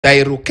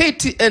Dairo,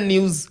 KTN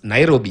News,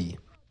 Nairobi.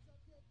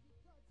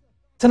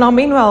 So now,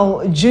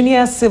 meanwhile,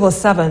 junior civil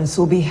servants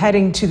will be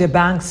heading to the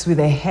banks with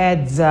their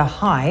heads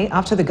high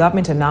after the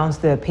government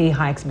announced the pay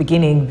hikes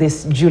beginning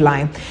this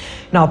July.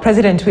 Now,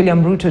 President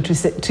William Ruto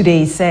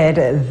today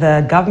said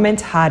the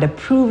government had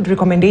approved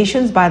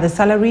recommendations by the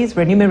Salaries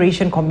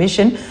Remuneration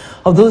Commission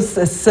of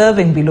those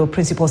serving below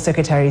principal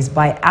secretaries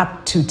by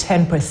up to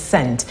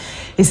 10%.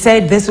 He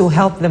said this will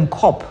help them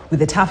cope with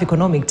the tough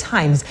economic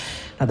times.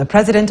 Now, the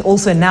president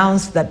also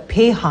announced that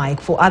pay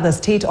hike for other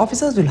state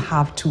officers will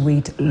have to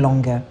wait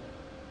longer.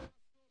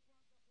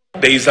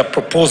 There is a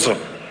proposal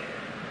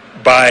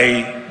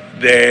by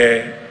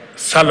the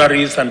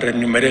Salaries and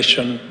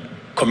Remuneration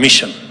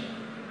Commission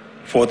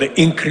for the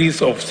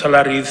increase of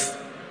salaries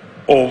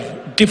of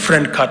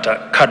different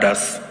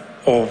cadres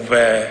of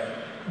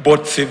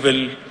both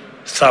civil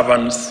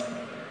servants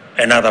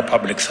and other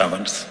public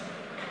servants.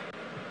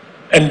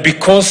 And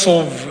because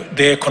of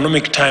the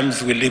economic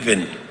times we live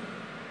in,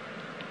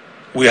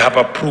 we have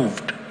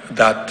approved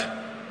that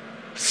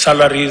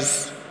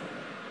salaries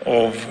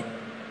of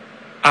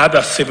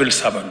other civil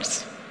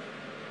servants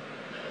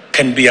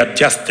can be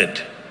adjusted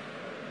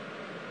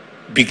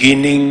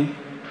beginning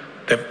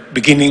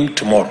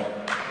tomorrow.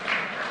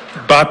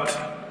 But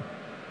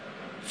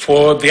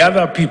for the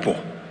other people,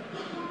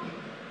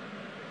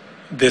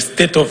 the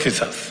state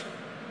officers,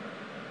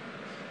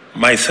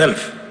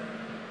 myself,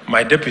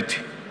 my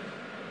deputy,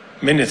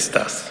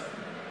 ministers,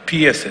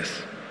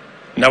 PSS,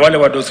 na wale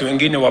wadosi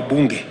wengine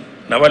wabunge,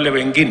 na wale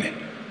wengine,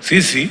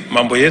 sisi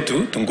mambo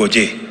yetu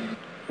tungoje.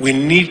 We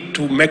need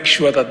to make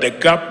sure that the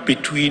gap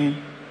between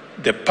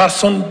the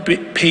person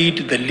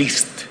paid the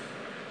least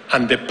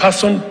and the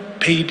person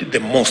paid the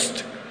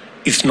most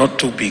is not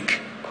too big,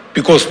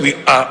 because we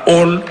are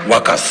all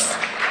workers.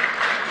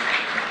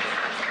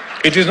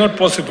 It is not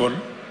possible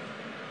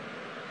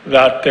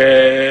that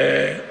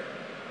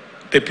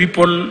the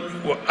people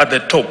at the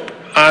top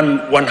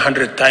earn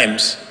 100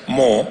 times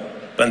more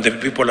than the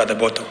people at the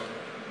bottom.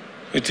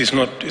 It's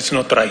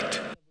not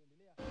right.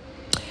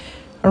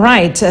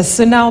 Right,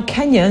 so now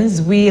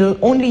Kenyans will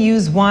only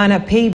use one pay